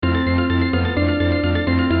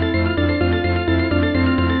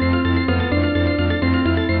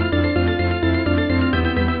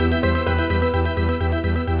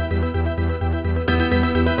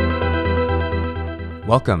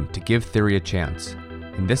Welcome to Give Theory a Chance.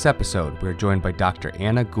 In this episode, we are joined by Dr.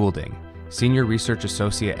 Anna Goulding, Senior Research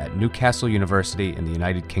Associate at Newcastle University in the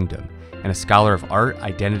United Kingdom, and a scholar of art,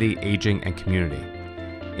 identity, aging, and community.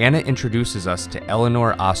 Anna introduces us to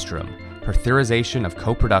Elinor Ostrom, her theorization of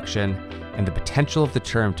co-production, and the potential of the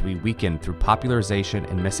term to be weakened through popularization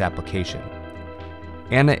and misapplication.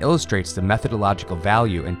 Anna illustrates the methodological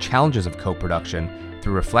value and challenges of co-production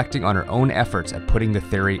through reflecting on her own efforts at putting the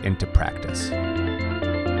theory into practice.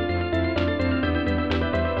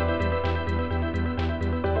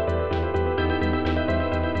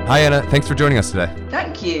 Hi Anna, thanks for joining us today.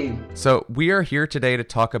 Thank you. So we are here today to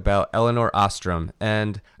talk about Elinor Ostrom,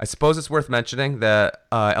 and I suppose it's worth mentioning that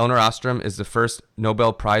Elinor Ostrom is the first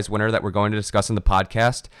Nobel Prize winner that we're going to discuss in the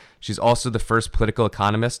podcast. She's also the first political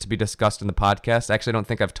economist to be discussed in the podcast. Actually, I don't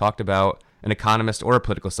think I've talked about an economist or a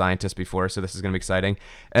political scientist before, so this is going to be exciting.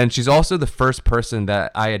 And she's also the first person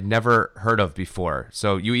that I had never heard of before.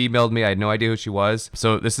 So you emailed me, I had no idea who she was.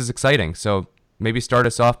 So this is exciting. So maybe start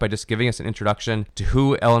us off by just giving us an introduction to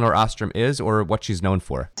who Elinor Ostrom is or what she's known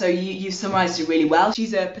for. So you summarized it really well.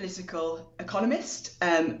 She's a political economist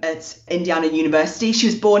at Indiana University. She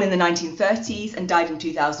was born in the 1930s and died in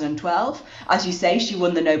 2012. As you say, she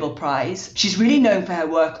won the Nobel Prize. She's really known for her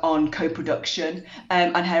work on co-production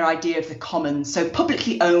and her idea of the commons, so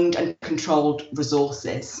publicly owned and controlled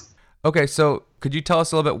resources. Okay, so could you tell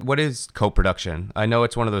us a little bit, what is co-production? I know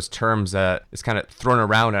it's one of those terms that is kind of thrown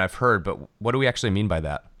around and I've heard, but what do we actually mean by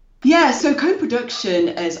that? Yeah, so co-production,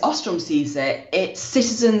 as Ostrom sees it, it's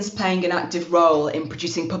citizens playing an active role in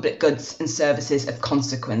producing public goods and services of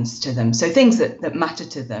consequence to them, so things that matter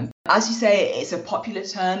to them. As you say, it's a popular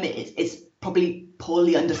term, it's probably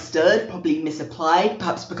poorly understood, probably misapplied,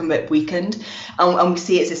 perhaps become a bit weakened. And we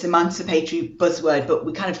see it as this emancipatory buzzword, but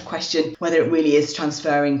we kind of question whether it really is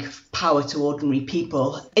transferring power to ordinary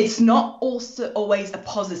people. It's not also always a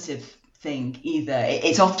positive thing either.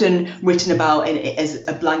 It's often written about as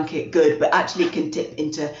a blanket good, but actually it can tip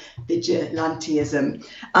into vigilantism.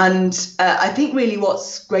 And I think really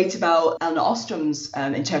what's great about Elinor Ostrom's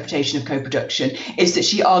interpretation of co-production is that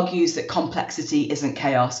she argues that complexity isn't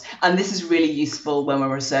chaos. And this is really useful when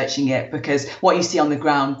we're researching it because what you see on the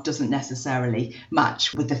ground doesn't necessarily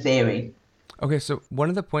match with the theory. Okay, so one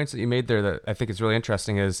of the points that you made there that I think is really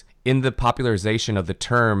interesting is in the popularization of the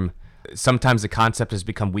term, sometimes the concept has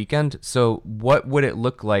become weakened. So what would it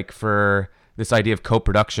look like for this idea of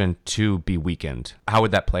co-production to be weakened? How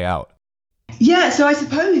would that play out? Yeah, so I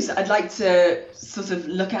suppose I'd like to sort of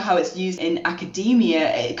look at how it's used in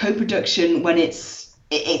academia. Co-production, when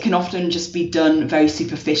it can often just be done very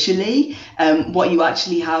superficially. What you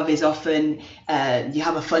actually have is often you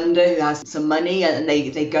have a funder who has some money and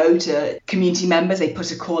they go to community members, they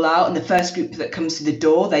put a call out, and the first group that comes to the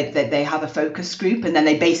door, they have a focus group, and then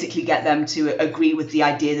they basically get them to agree with the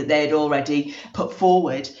idea that they had already put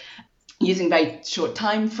forward. Using very short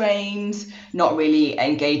time frames, not really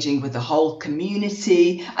engaging with the whole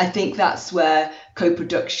community. I think that's where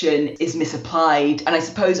co-production is misapplied. And I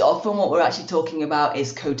suppose often what we're actually talking about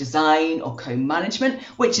is co-design or co-management,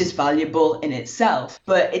 which is valuable in itself,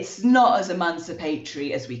 but it's not as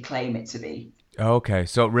emancipatory as we claim it to be. Okay,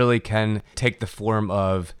 so it really can take the form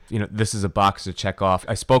of, this is a box to check off.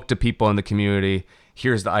 I spoke to people in the community.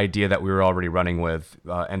 Here's the idea that we were already running with,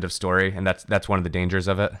 end of story. And that's one of the dangers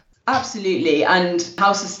of it. Absolutely. And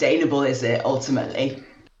how sustainable is it ultimately?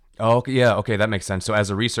 Oh, yeah. Okay, that makes sense. So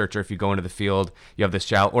as a researcher, if you go into the field, you have this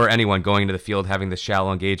shallow, or anyone going into the field having this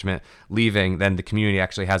shallow engagement, leaving, then the community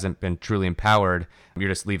actually hasn't been truly empowered. You're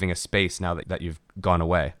just leaving a space now that you've gone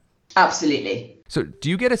away. Absolutely. So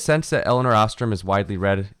do you get a sense that Elinor Ostrom is widely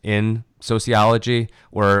read in sociology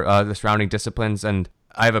or the surrounding disciplines? And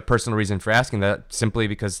I have a personal reason for asking that, simply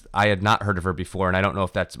because I had not heard of her before, and I don't know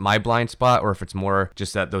if that's my blind spot or if it's more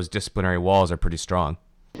just that those disciplinary walls are pretty strong.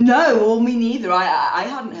 No, well, me neither. I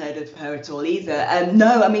hadn't heard of her at all either.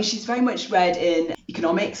 No, I mean, she's very much read in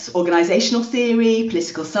economics, organizational theory,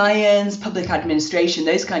 political science, public administration,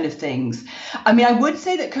 those kind of things. I mean, I would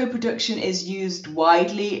say that co-production is used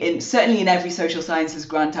widely, certainly in every social sciences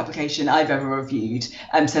grant application I've ever reviewed,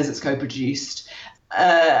 says it's co-produced.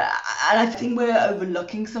 And I think we're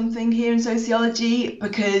overlooking something here in sociology,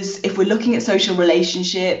 because if we're looking at social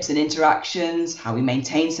relationships and interactions, how we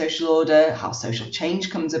maintain social order, how social change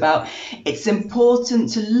comes about, it's important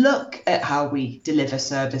to look at how we deliver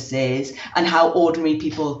services and how ordinary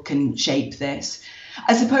people can shape this.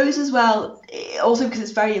 I suppose as well, also because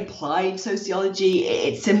it's very applied sociology,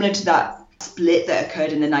 it's similar to that split that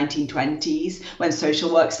occurred in the 1920s when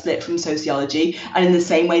social work split from sociology, and in the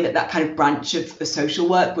same way that kind of branch of social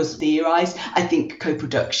work was theorized, I think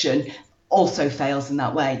co-production also fails in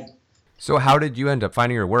that way. So how did you end up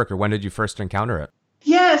finding your work, or when did you first encounter it?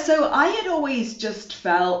 Yeah, so I had always just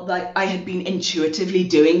felt like I had been intuitively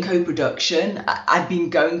doing co-production. I'd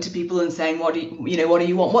been going to people and saying, what do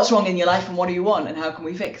you want? What's wrong in your life and what do you want and how can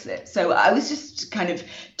we fix it? So I was just kind of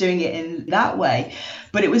doing it in that way.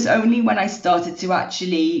 But it was only when I started to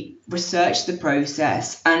actually research the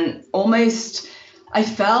process and almost I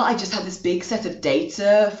felt I just had this big set of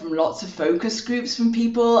data from lots of focus groups from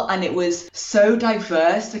people, and it was so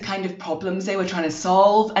diverse, the kind of problems they were trying to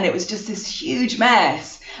solve, and it was just this huge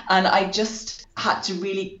mess. And I just had to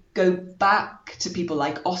really go back to people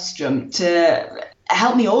like Ostrom to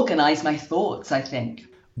help me organize my thoughts, I think.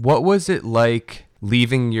 What was it like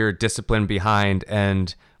leaving your discipline behind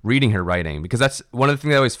and reading her writing? Because that's one of the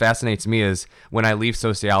things that always fascinates me is when I leave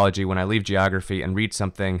sociology, when I leave geography and read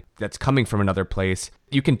something that's coming from another place,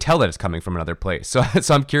 you can tell that it's coming from another place. So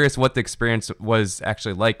I'm curious what the experience was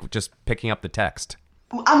actually like just picking up the text.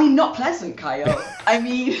 I mean, not pleasant, Kyle. I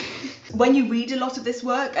mean, when you read a lot of this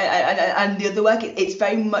work and the other work, it's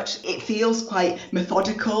very much, it feels quite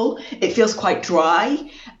methodical, it feels quite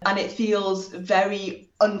dry, and it feels very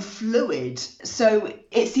unfluid. So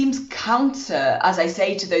it seems counter, as I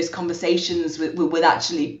say, to those conversations with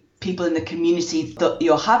actually people in the community that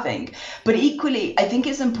you're having. But equally, I think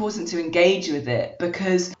it's important to engage with it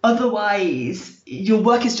because otherwise your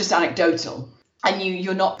work is just anecdotal. And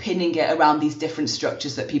you're not pinning it around these different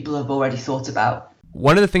structures that people have already thought about.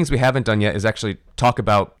 One of the things we haven't done yet is actually talk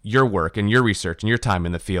about your work and your research and your time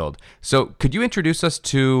in the field. So could you introduce us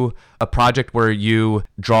to a project where you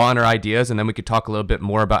draw on our ideas and then we could talk a little bit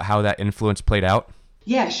more about how that influence played out?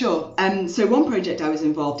 Yeah, sure. So one project I was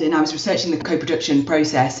involved in, I was researching the co-production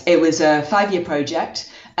process. It was a 5-year project.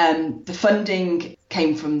 The funding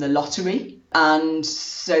came from the lottery. And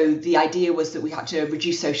so the idea was that we had to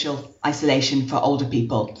reduce social isolation for older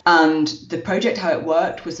people. And the project, how it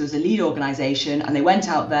worked was there was a lead organisation and they went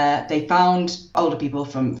out there, they found older people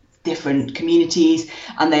from different communities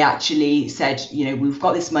and they actually said, we've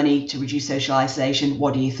got this money to reduce social isolation.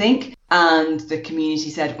 What do you think? And the community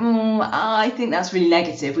said, I think that's really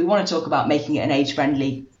negative. We want to talk about making it an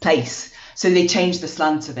age-friendly place. So they changed the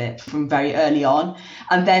slant of it from very early on.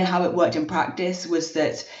 And then how it worked in practice was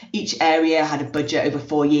that each area had a budget over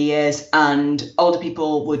 4 years and older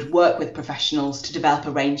people would work with professionals to develop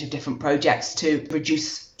a range of different projects to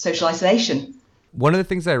reduce social isolation. One of the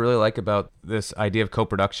things that I really like about this idea of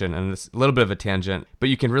co-production, and it's a little bit of a tangent, but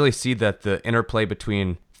you can really see that the interplay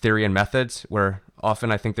between theory and methods, where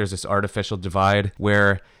often I think there's this artificial divide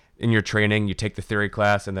where in your training, you take the theory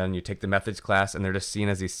class and then you take the methods class and they're just seen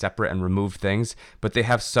as these separate and removed things, but they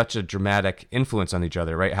have such a dramatic influence on each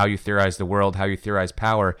other, right? How you theorize the world, how you theorize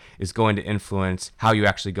power is going to influence how you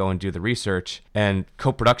actually go and do the research. And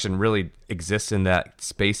co-production really exists in that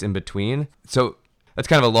space in between. So that's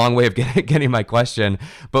kind of a long way of getting my question,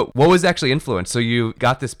 but what was actually influence? So you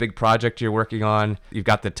got this big project you're working on, you've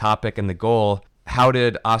got the topic and the goal. How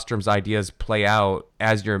did Ostrom's ideas play out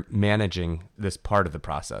as you're managing this part of the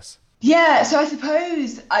process? Yeah, so I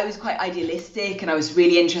suppose I was quite idealistic and I was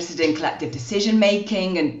really interested in collective decision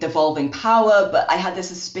making and devolving power, but I had the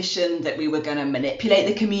suspicion that we were going to manipulate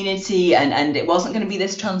the community and it wasn't going to be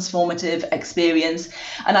this transformative experience.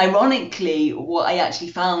 And ironically, what I actually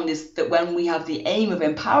found is that when we have the aim of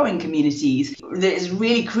empowering communities, that it's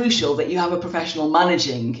really crucial that you have a professional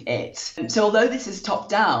managing it. So although this is top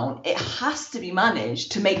down, it has to be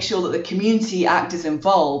managed to make sure that the community actors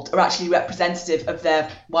involved are actually representative of their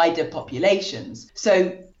wider populations.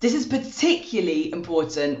 So this is particularly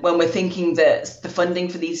important when we're thinking that the funding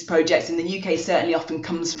for these projects in the UK certainly often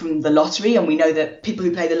comes from the lottery, and we know that people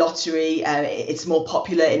who play the lottery, it's more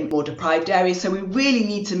popular in more deprived areas. So we really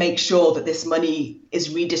need to make sure that this money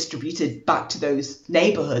is redistributed back to those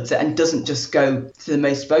neighbourhoods and doesn't just go to the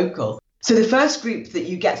most vocal. So the first group that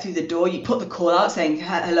you get through the door, you put the call out saying,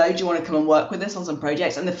 hello, do you want to come and work with us on some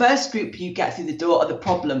projects? And the first group you get through the door are the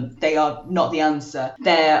problem. They are not the answer.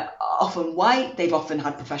 They're often white. They've often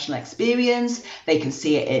had professional experience. They can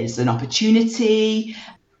see it as an opportunity.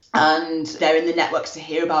 And they're in the networks to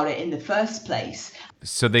hear about it in the first place.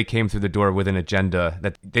 So they came through the door with an agenda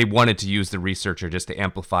that they wanted to use the researcher just to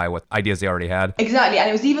amplify what ideas they already had. Exactly. And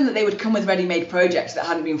it was even that they would come with ready-made projects that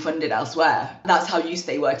hadn't been funded elsewhere. That's how used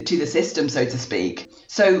they were to the system, so to speak.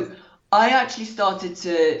 So I actually started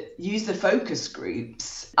to use the focus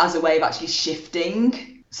groups as a way of actually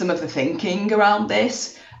shifting some of the thinking around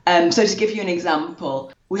this. So to give you an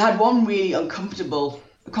example, we had one really uncomfortable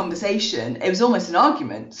conversation. It was almost an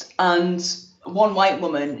argument. And one white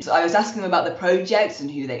woman, so I was asking them about the project and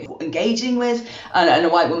who they were engaging with, and a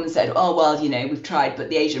white woman said, oh, well, we've tried, but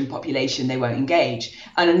the Asian population, they won't engage.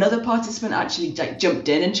 And another participant actually jumped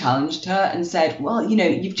in and challenged her and said, well,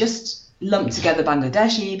 you've just lumped together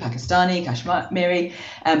Bangladeshi, Pakistani, Kashmiri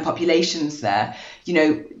populations there.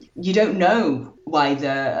 You don't know why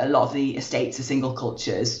a lot of the estates are single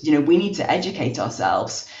cultures. We need to educate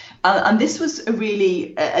ourselves. And this was a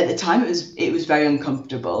really, at the time, it was very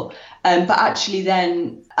uncomfortable. But actually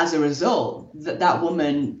then, as a result, that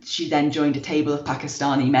woman, she then joined a table of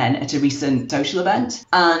Pakistani men at a recent social event.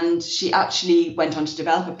 And she actually went on to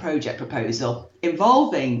develop a project proposal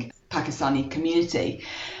involving Pakistani community.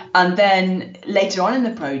 And then later on in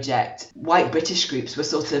the project, white British groups were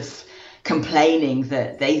sort of complaining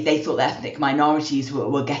that they thought the ethnic minorities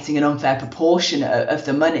were getting an unfair proportion of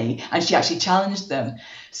the money, and she actually challenged them.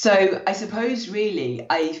 So I suppose really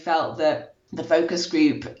I felt that the focus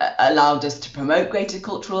group allowed us to promote greater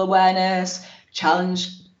cultural awareness, challenge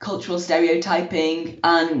cultural stereotyping,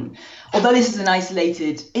 and although this is an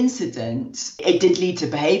isolated incident, it did lead to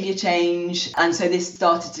behaviour change, and so this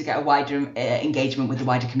started to get a wider engagement with the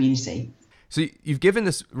wider community. So you've given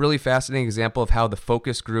this really fascinating example of how the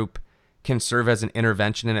focus group can serve as an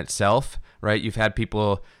intervention in itself, right? You've had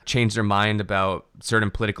people change their mind about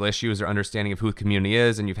certain political issues or understanding of who the community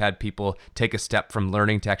is, and you've had people take a step from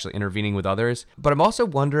learning to actually intervening with others. But I'm also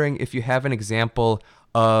wondering if you have an example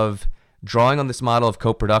of drawing on this model of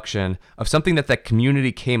co-production of something that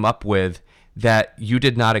community came up with that you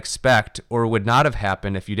did not expect or would not have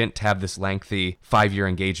happened if you didn't have this lengthy 5-year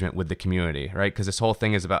engagement with the community, right? Because this whole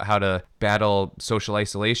thing is about how to battle social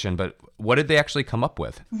isolation, but what did they actually come up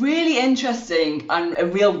with? Really interesting, and a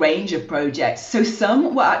real range of projects. So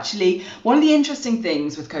some were actually, one of the interesting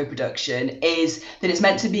things with co-production is that it's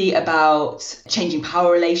meant to be about changing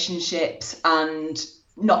power relationships and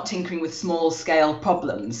not tinkering with small scale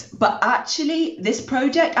problems. But actually, this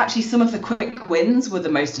project, some of the quick wins were the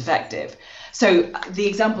most effective. So the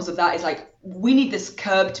examples of that is we need this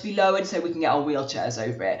curb to be lowered so we can get our wheelchairs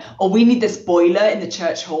over it. Or we need this boiler in the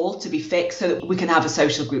church hall to be fixed so that we can have a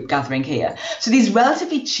social group gathering here. So these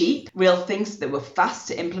relatively cheap, real things that were fast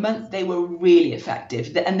to implement, they were really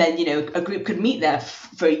effective. And then, a group could meet there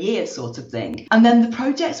for a year sort of thing. And then the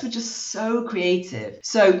projects were just so creative.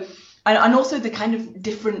 So and also the kind of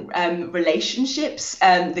different relationships,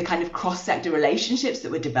 the kind of cross-sector relationships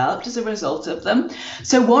that were developed as a result of them.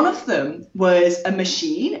 So one of them was a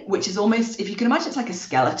machine, which is almost, if you can imagine, it's like a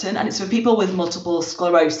skeleton, and it's for people with multiple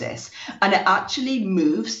sclerosis. And it actually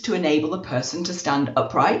moves to enable the person to stand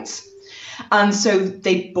upright. And so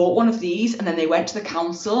they bought one of these, and then they went to the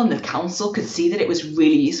council, and the council could see that it was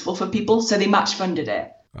really useful for people. So they match funded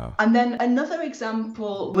it. Wow. And then another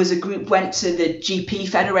example was a group went to the GP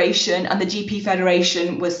Federation, and the GP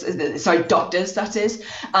Federation was, doctors, that is,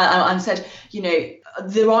 and said,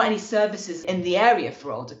 there aren't any services in the area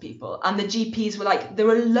for older people. And the GPs were like, there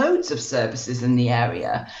are loads of services in the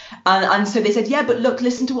area. And so they said, yeah, but look,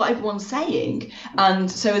 listen to what everyone's saying. And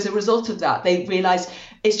so as a result of that, they realized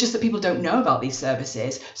it's just that people don't know about these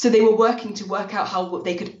services. So they were working to work out how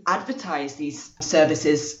they could advertise these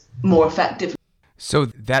services more effectively. So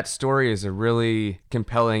that story is a really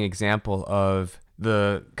compelling example of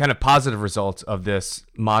the kind of positive results of this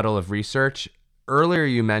model of research. Earlier,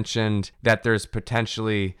 you mentioned that there's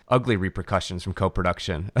potentially ugly repercussions from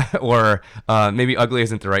co-production, or maybe ugly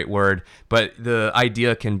isn't the right word, but the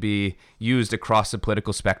idea can be used across the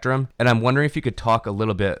political spectrum. And I'm wondering if you could talk a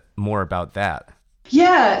little bit more about that.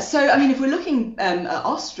 Yeah, so if we're looking at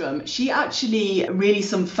Ostrom, she actually really,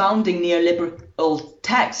 some founding neoliberal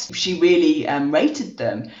texts, she really rated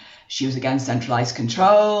them. She was against centralized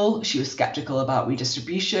control. She was skeptical about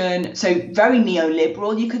redistribution. So very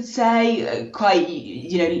neoliberal, you could say, quite,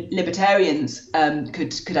 libertarians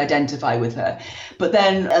could identify with her. But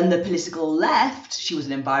then on the political left, she was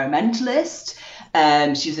an environmentalist.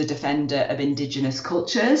 She was a defender of indigenous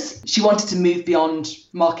cultures. She wanted to move beyond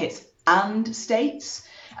markets and states,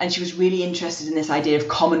 and she was really interested in this idea of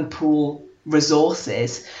common pool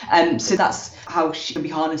resources. So that's how she can be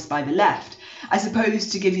harnessed by the left. I suppose,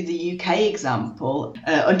 to give you the UK example,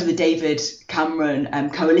 under the David Cameron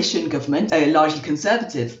coalition government, a largely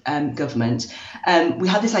conservative government, we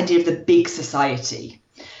had this idea of the big society.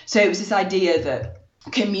 So it was this idea that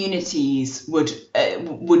communities would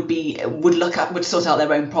sort out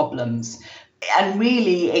their own problems. And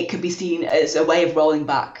really, it could be seen as a way of rolling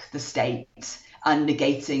back the state and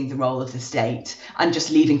negating the role of the state and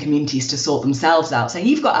just leaving communities to sort themselves out, saying,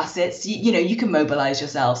 you've got assets, you can mobilize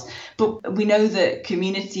yourselves. But we know that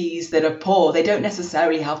communities that are poor, they don't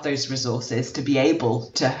necessarily have those resources to be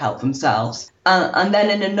able to help themselves. And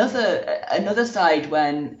then in another side,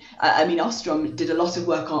 when I mean, Ostrom did a lot of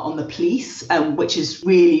work on the police, which is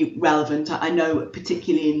really relevant. I know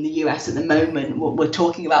particularly in the US at the moment, we're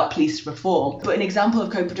talking about police reform. But an example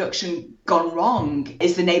of co-production gone wrong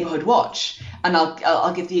is the Neighborhood Watch. And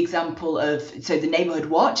I'll give the example of, so the Neighborhood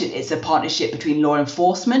Watch, it's a partnership between law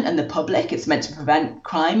enforcement and the public. It's meant to prevent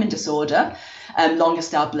crime and disorder, long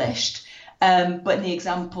established. But in the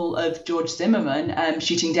example of George Zimmerman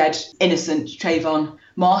shooting dead innocent Trayvon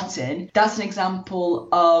Martin, that's an example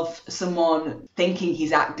of someone thinking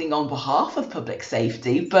he's acting on behalf of public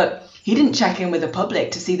safety, but he didn't check in with the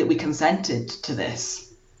public to see that we consented to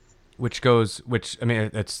this. Which I mean,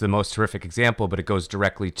 it's the most horrific example, but it goes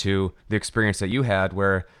directly to the experience that you had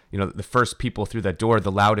where, the first people through that door,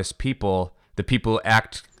 the loudest people, the people who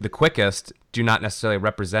act the quickest, do not necessarily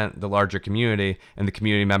represent the larger community, and the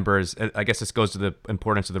community members. I guess this goes to the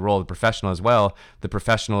importance of the role of the professional as well. The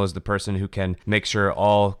professional is the person who can make sure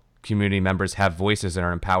all community members have voices and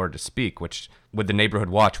are empowered to speak, which with the Neighborhood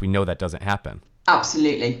Watch, we know that doesn't happen.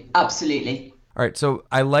 Absolutely. Absolutely. All right. So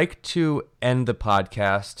I like to end the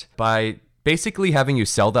podcast by basically having you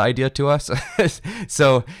sell the idea to us.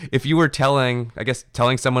 So if you were telling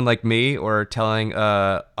someone like me, or telling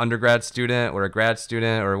a undergrad student or a grad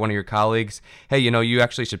student or one of your colleagues, hey, you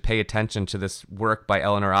actually should pay attention to this work by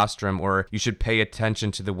Elinor Ostrom, or you should pay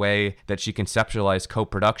attention to the way that she conceptualized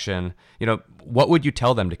co-production, what would you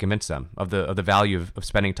tell them to convince them of the value of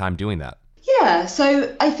spending time doing that? Yeah,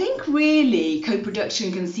 so I think really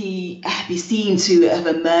co-production can be seen to have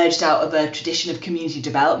emerged out of a tradition of community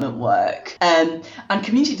development work. And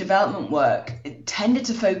community development work tended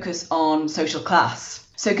to focus on social class.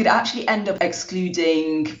 So it could actually end up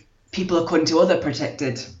excluding people according to other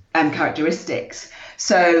protected characteristics.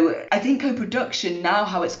 So I think co-production now,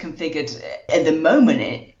 how it's configured at the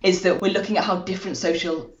moment, is that we're looking at how different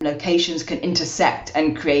social locations can intersect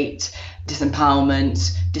and create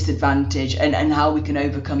disempowerment, disadvantage, and how we can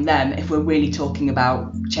overcome them if we're really talking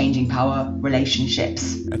about changing power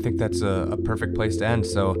relationships. I think that's a perfect place to end.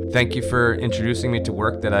 So thank you for introducing me to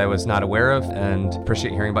work that I was not aware of, and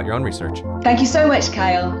appreciate hearing about your own research. Thank you so much,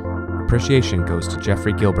 Kyle. Appreciation goes to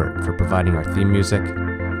Jeffrey Gilbert for providing our theme music,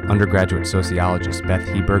 undergraduate sociologists Beth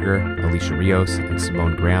Heberger, Alicia Rios, and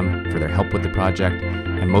Simone Graham for their help with the project,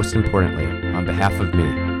 and most importantly, on behalf of me,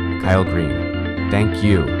 Kyle Green, thank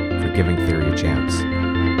you for giving theory a chance.